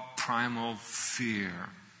raw, primal fear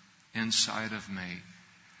inside of me,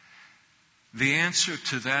 the answer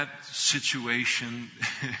to that situation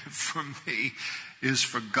for me is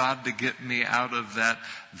for God to get me out of that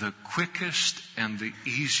the quickest and the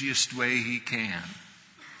easiest way he can.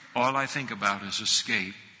 All I think about is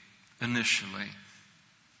escape initially.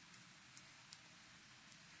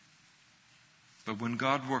 But when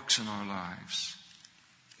God works in our lives,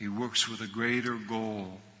 he works with a greater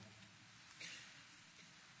goal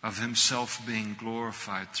of himself being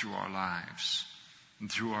glorified through our lives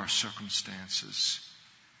and through our circumstances.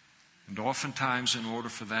 And oftentimes, in order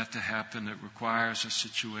for that to happen, it requires a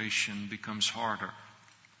situation becomes harder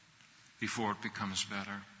before it becomes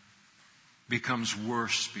better, becomes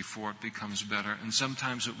worse before it becomes better. And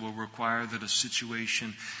sometimes it will require that a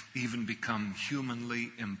situation even become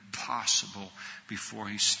humanly impossible before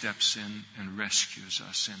he steps in and rescues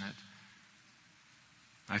us in it.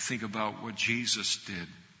 I think about what Jesus did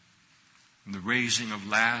in the raising of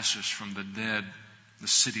Lazarus from the dead, the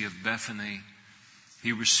city of Bethany.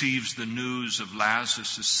 He receives the news of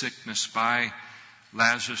Lazarus' sickness by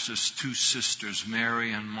Lazarus' two sisters,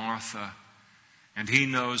 Mary and Martha. And he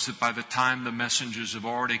knows that by the time the messengers have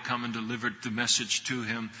already come and delivered the message to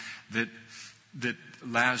him, that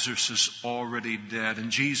Lazarus is already dead. And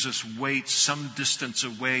Jesus waits some distance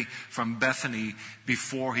away from Bethany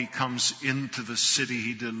before he comes into the city.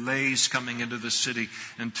 He delays coming into the city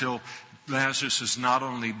until Lazarus has not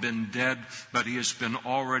only been dead, but he has been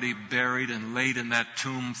already buried and laid in that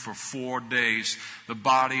tomb for 4 days.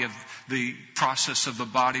 The process of the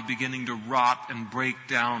body beginning to rot and break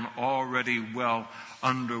down already well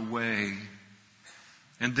underway.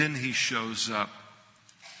 And then he shows up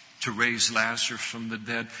to raise Lazarus from the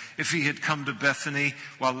dead. If he had come to Bethany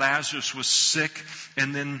while Lazarus was sick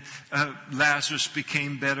and then Lazarus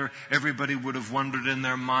became better, everybody would have wondered in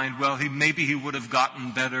their mind, well, maybe he would have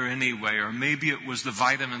gotten better anyway, or maybe it was the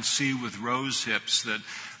vitamin C with rose hips that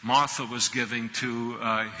Martha was giving to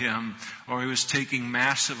him, or he was taking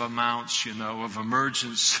massive amounts, of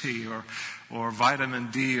Emergen-C or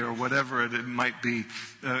vitamin D or whatever it might be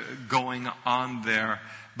going on there.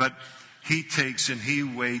 But he takes and he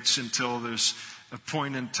waits until there's a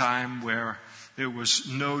point in time where there was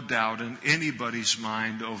no doubt in anybody's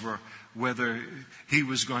mind over whether he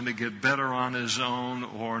was going to get better on his own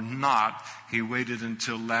or not. He waited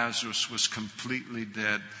until Lazarus was completely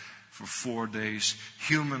dead for 4 days.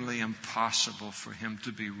 Humanly impossible for him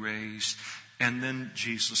to be raised. And then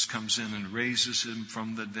Jesus comes in and raises him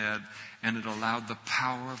from the dead, and it allowed the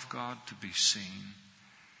power of God to be seen.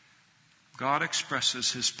 God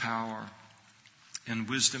expresses his power and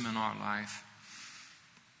wisdom in our life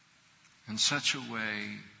in such a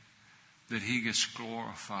way that he gets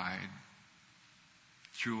glorified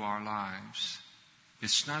through our lives.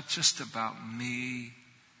 It's not just about me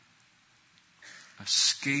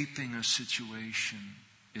escaping a situation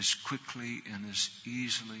as quickly and as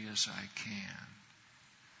easily as I can.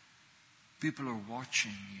 People are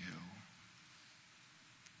watching you.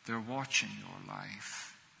 They're watching your life.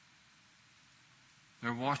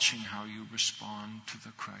 They're watching how you respond to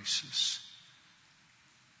the crisis.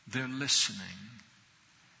 They're listening.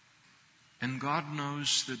 And God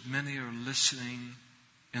knows that many are listening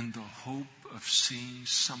in the hope of seeing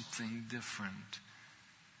something different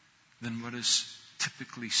than what is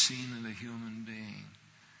typically seen in a human being.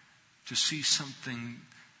 To see something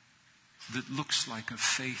that looks like a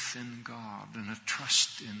faith in God and a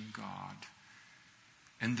trust in God.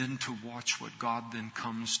 And then to watch what God then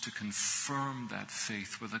comes to confirm that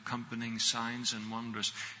faith with accompanying signs and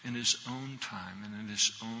wonders in His own time and in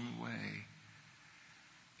His own way.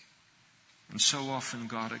 And so often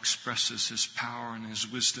God expresses His power and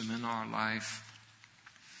His wisdom in our life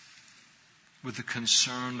with the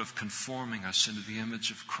concern of conforming us into the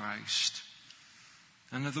image of Christ.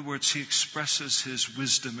 In other words, He expresses His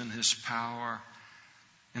wisdom and His power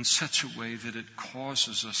in such a way that it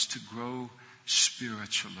causes us to grow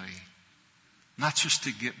spiritually. Not just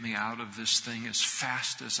to get me out of this thing as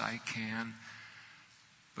fast as I can,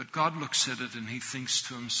 but God looks at it and He thinks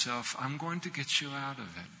to Himself, I'm going to get you out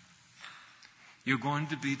of it. You're going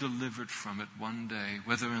to be delivered from it one day,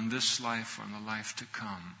 whether in this life or in the life to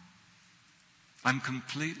come. I'm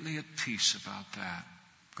completely at peace about that.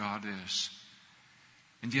 God is.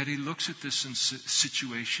 And yet He looks at this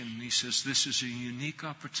situation and He says, this is a unique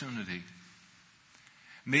opportunity.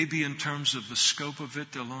 Maybe in terms of the scope of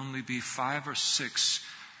it, there'll only be 5 or 6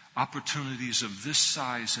 opportunities of this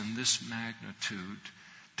size and this magnitude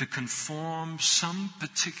to conform some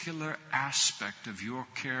particular aspect of your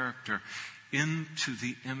character into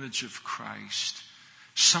the image of Christ.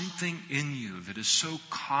 Something in you that is so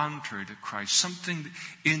contrary to Christ. Something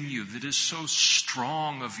in you that is so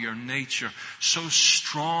strong of your nature, so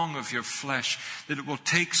strong of your flesh, that it will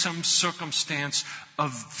take some circumstance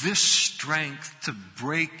of this strength to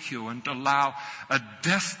break you and to allow a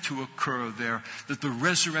death to occur there, that the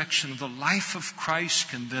resurrection of the life of Christ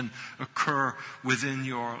can then occur within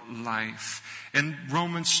your life. And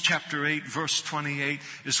Romans chapter 8, verse 28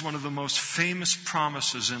 is one of the most famous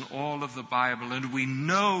promises in all of the Bible. And we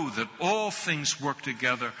know that all things work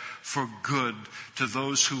together for good to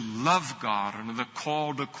those who love God and are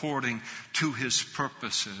called according to His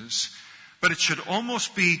purposes. But it should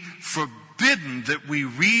almost be forbidden that we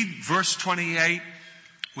read verse 28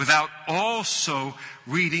 without also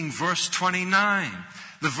reading verse 29,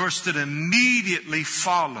 the verse that immediately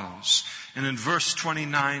follows. And in verse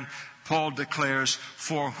 29, Paul declares,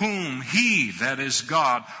 for whom He, that is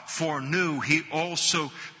God, foreknew, He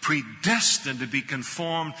also predestined to be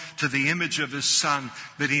conformed to the image of His Son,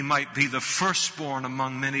 that He might be the firstborn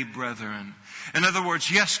among many brethren. In other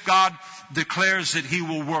words, yes, God declares that He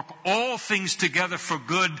will work all things together for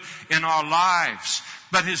good in our lives.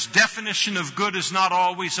 But His definition of good is not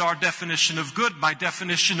always our definition of good. My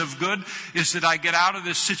definition of good is that I get out of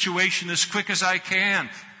this situation as quick as I can.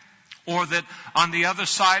 Or that on the other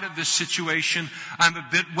side of this situation, I'm a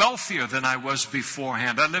bit wealthier than I was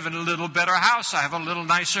beforehand. I live in a little better house. I have a little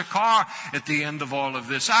nicer car at the end of all of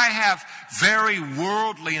this. I have very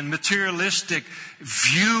worldly and materialistic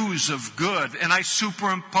views of good, and I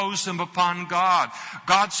superimpose them upon God.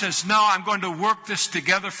 God says, no, I'm going to work this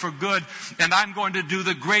together for good, and I'm going to do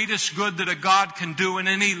the greatest good that a God can do in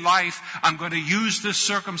any life. I'm going to use this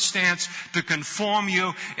circumstance to conform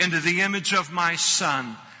you into the image of my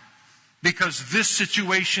Son. Because this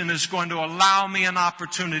situation is going to allow me an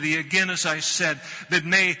opportunity, again, as I said, that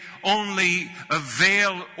may only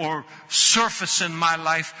avail or surface in my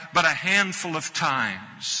life but a handful of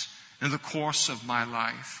times in the course of my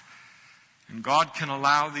life. And God can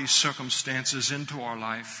allow these circumstances into our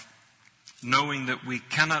life, knowing that we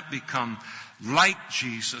cannot become like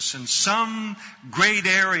Jesus in some great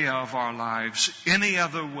area of our lives any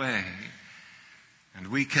other way. And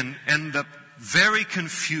we can end up very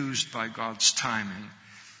confused by God's timing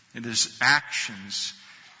and His actions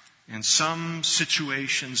in some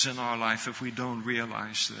situations in our life if we don't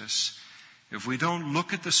realize this. If we don't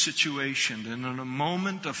look at the situation and in a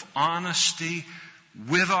moment of honesty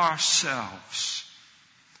with ourselves,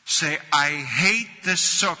 say, I hate this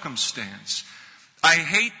circumstance. I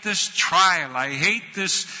hate this trial. I hate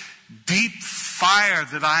this deep fire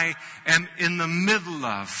that I am in the middle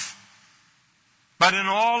of. But in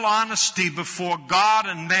all honesty before God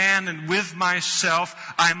and man and with myself,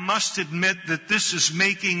 I must admit that this is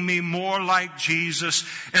making me more like Jesus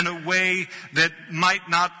in a way that might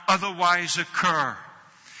not otherwise occur.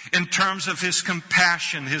 In terms of His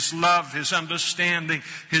compassion, His love, His understanding,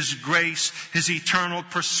 His grace, His eternal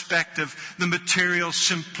perspective, the material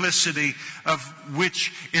simplicity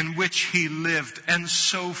in which He lived, and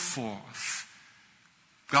so forth.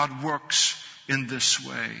 God works in this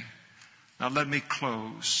way. Now let me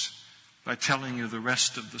close by telling you the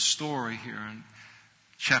rest of the story here in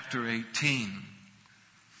chapter 18.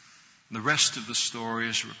 The rest of the story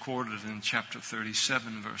is recorded in chapter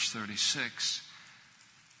 37, verse 36.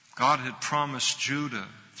 God had promised Judah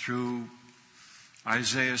through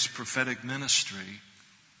Isaiah's prophetic ministry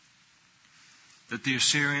that the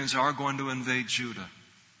Assyrians are going to invade Judah,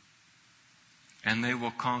 and they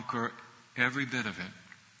will conquer every bit of it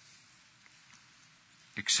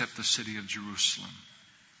except the city of Jerusalem.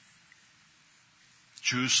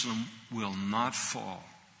 Jerusalem will not fall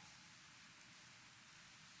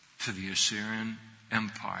to the Assyrian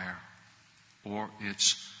Empire or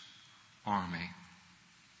its army.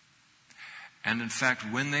 And in fact,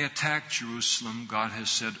 when they attacked Jerusalem, God has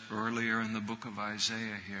said earlier in the book of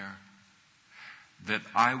Isaiah here that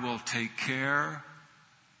I will take care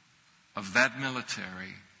of that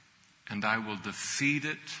military and I will defeat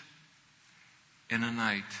it in a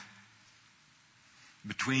night.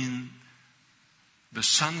 Between the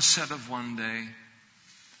sunset of one day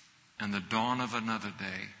and the dawn of another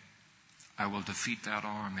day, I will defeat that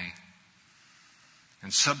army.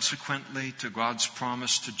 And subsequently to God's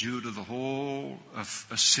promise to Judah, the whole of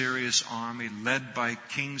Assyria's army, led by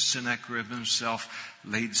King Sennacherib himself,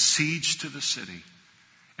 laid siege to the city.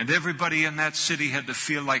 And everybody in that city had to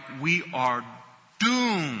feel like we are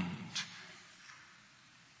doomed.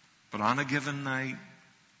 But on a given night,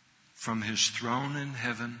 from his throne in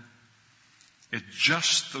heaven, at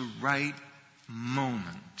just the right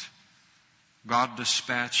moment, God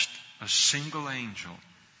dispatched a single angel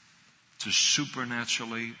to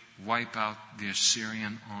supernaturally wipe out the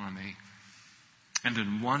Assyrian army. And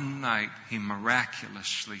in one night, he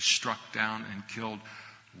miraculously struck down and killed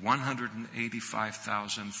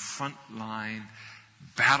 185,000 frontline,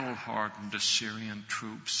 battle-hardened Assyrian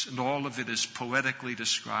troops. And all of it is poetically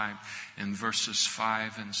described in verses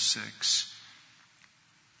 5 and 6.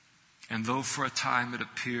 And though for a time it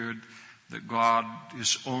appeared that God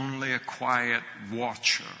is only a quiet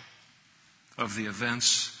watcher of the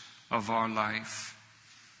events of our life,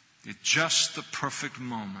 at just the perfect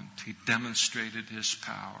moment, he demonstrated his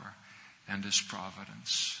power and his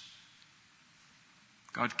providence.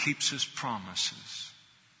 God keeps his promises.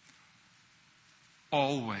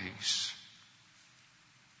 Always.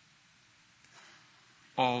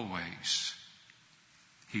 Always.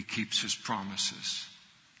 He keeps his promises.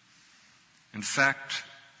 In fact,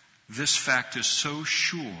 this fact is so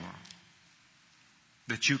sure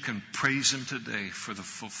that you can praise him today for the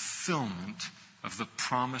fulfillment of the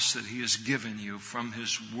promise that he has given you from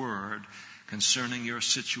his word concerning your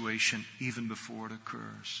situation even before it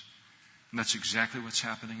occurs. And that's exactly what's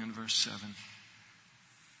happening in verse 7.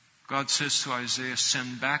 God says to Isaiah,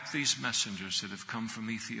 send back these messengers that have come from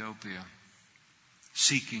Ethiopia,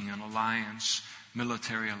 seeking an alliance,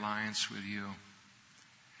 military alliance with you.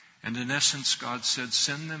 And in essence, God said,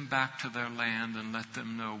 send them back to their land and let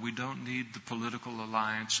them know we don't need the political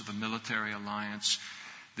alliance or the military alliance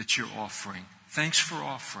that you're offering. Thanks for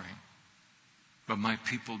offering, but my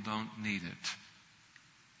people don't need it.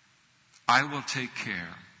 I will take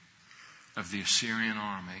care of the Assyrian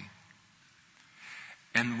army.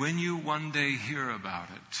 And when you one day hear about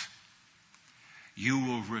it, you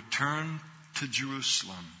will return to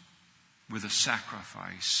Jerusalem with a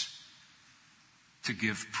sacrifice to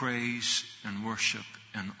give praise and worship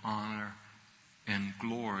and honor and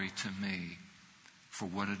glory to me for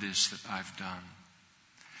what it is that I've done.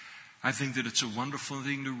 I think that it's a wonderful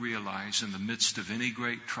thing to realize in the midst of any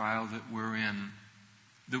great trial that we're in,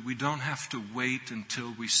 that we don't have to wait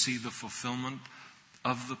until we see the fulfillment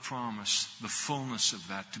of the promise, the fullness of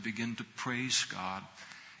that, to begin to praise God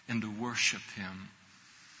and to worship him.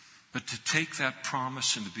 But to take that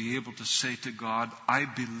promise and to be able to say to God, I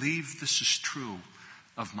believe this is true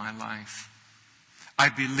of my life. I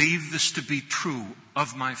believe this to be true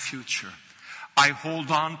of my future. I hold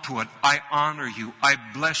on to it. I honor you. I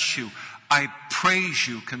bless you. I praise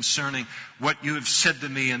you concerning what you have said to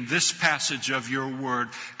me in this passage of your word,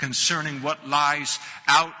 concerning what lies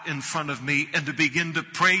out in front of me, and to begin to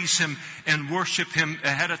praise him and worship him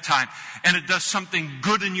ahead of time. And it does something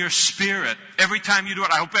good in your spirit. Every time you do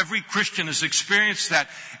it, I hope every Christian has experienced that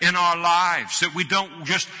in our lives, that we don't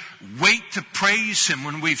just wait to praise him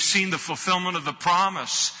when we've seen the fulfillment of the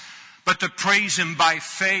promise, but to praise him by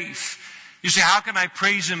faith. You say, how can I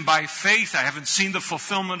praise him by faith? I haven't seen the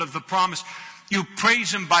fulfillment of the promise. You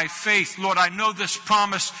praise him by faith. Lord, I know this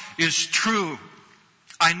promise is true.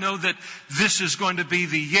 I know that this is going to be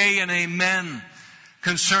the yea and amen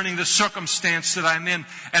concerning the circumstance that I'm in.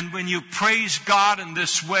 And when you praise God in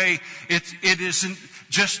this way, it isn't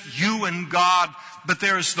just you and God, but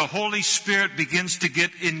there's the Holy Spirit begins to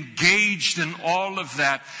get engaged in all of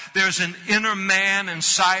that. There's an inner man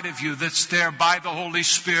inside of you that's there by the Holy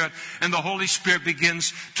Spirit, and the Holy Spirit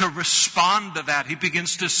begins to respond to that. He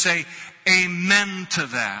begins to say amen to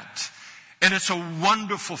that. And it's a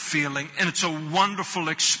wonderful feeling, and it's a wonderful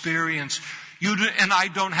experience. You and I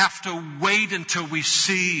don't have to wait until we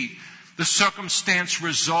see the circumstance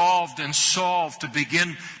resolved and solved to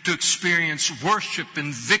begin to experience worship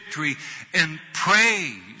and victory and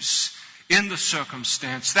praise in the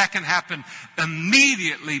circumstance. That can happen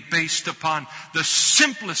immediately based upon the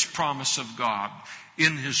simplest promise of God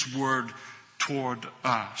in His Word toward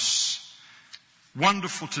us.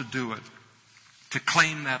 Wonderful to do it, to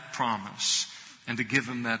claim that promise and to give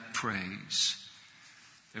Him that praise.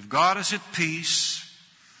 If God is at peace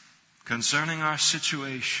concerning our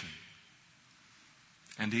situation,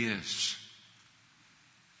 and He is,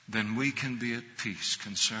 then we can be at peace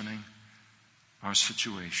concerning our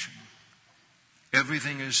situation.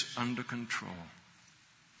 Everything is under control.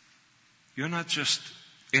 You're not just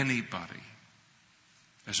anybody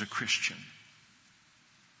as a Christian.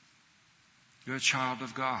 You're a child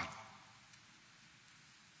of God.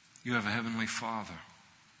 You have a heavenly Father.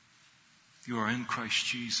 You are in Christ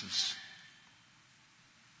Jesus.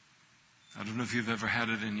 I don't know if you've ever had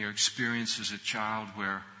it in your experience as a child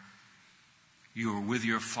where you were with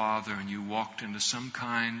your father and you walked into some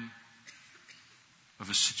kind of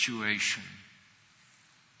a situation.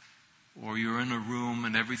 Or you're in a room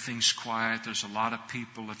and everything's quiet, there's a lot of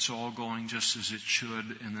people, it's all going just as it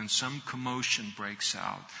should, and then some commotion breaks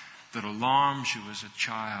out that alarms you as a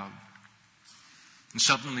child. And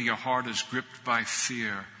suddenly your heart is gripped by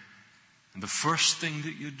fear. And the first thing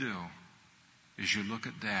that you do is you look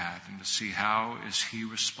at Dad and to see how is he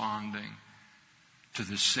responding to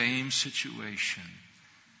the same situation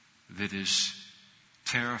that is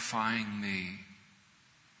terrifying me.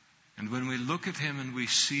 And when we look at him and we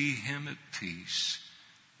see him at peace,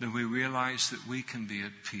 then we realize that we can be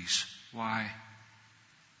at peace. Why?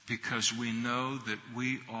 Because we know that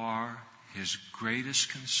we are his greatest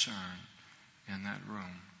concern in that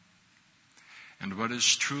room. And what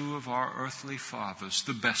is true of our earthly fathers,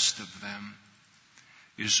 the best of them,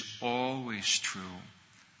 is always true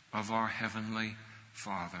of our heavenly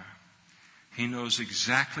Father. He knows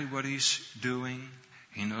exactly what he's doing.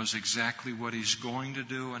 He knows exactly what he's going to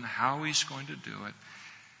do and how he's going to do it.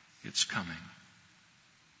 It's coming.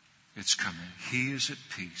 It's coming. He is at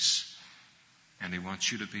peace, and he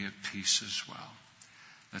wants you to be at peace as well.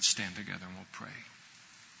 Let's stand together and we'll pray.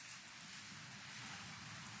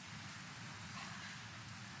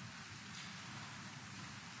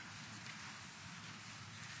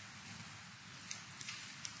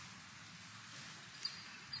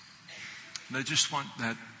 And I just want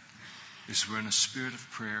that, as we're in a spirit of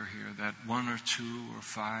prayer here, that 1 or 2 or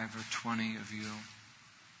 5 or 20 of you,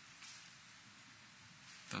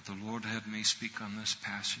 that the Lord had me speak on this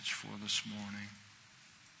passage for this morning.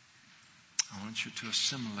 I want you to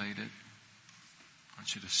assimilate it. I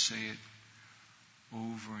want you to say it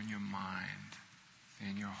over in your mind,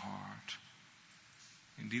 in your heart,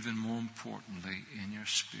 and even more importantly, in your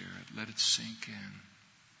spirit. Let it sink in.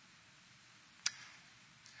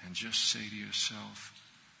 And just say to yourself,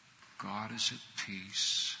 God is at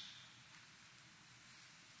peace.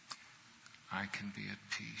 I can be at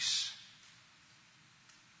peace.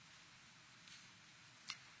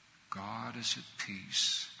 God is at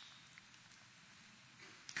peace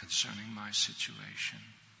concerning my situation.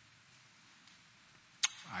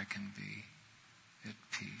 I can be at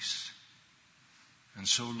peace. And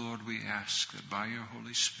so, Lord, we ask that by your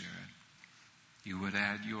Holy Spirit, you would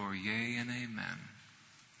add your yea and amen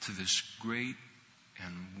to this great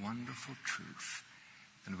and wonderful truth.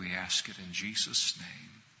 And we ask it in Jesus'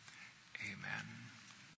 name. Amen.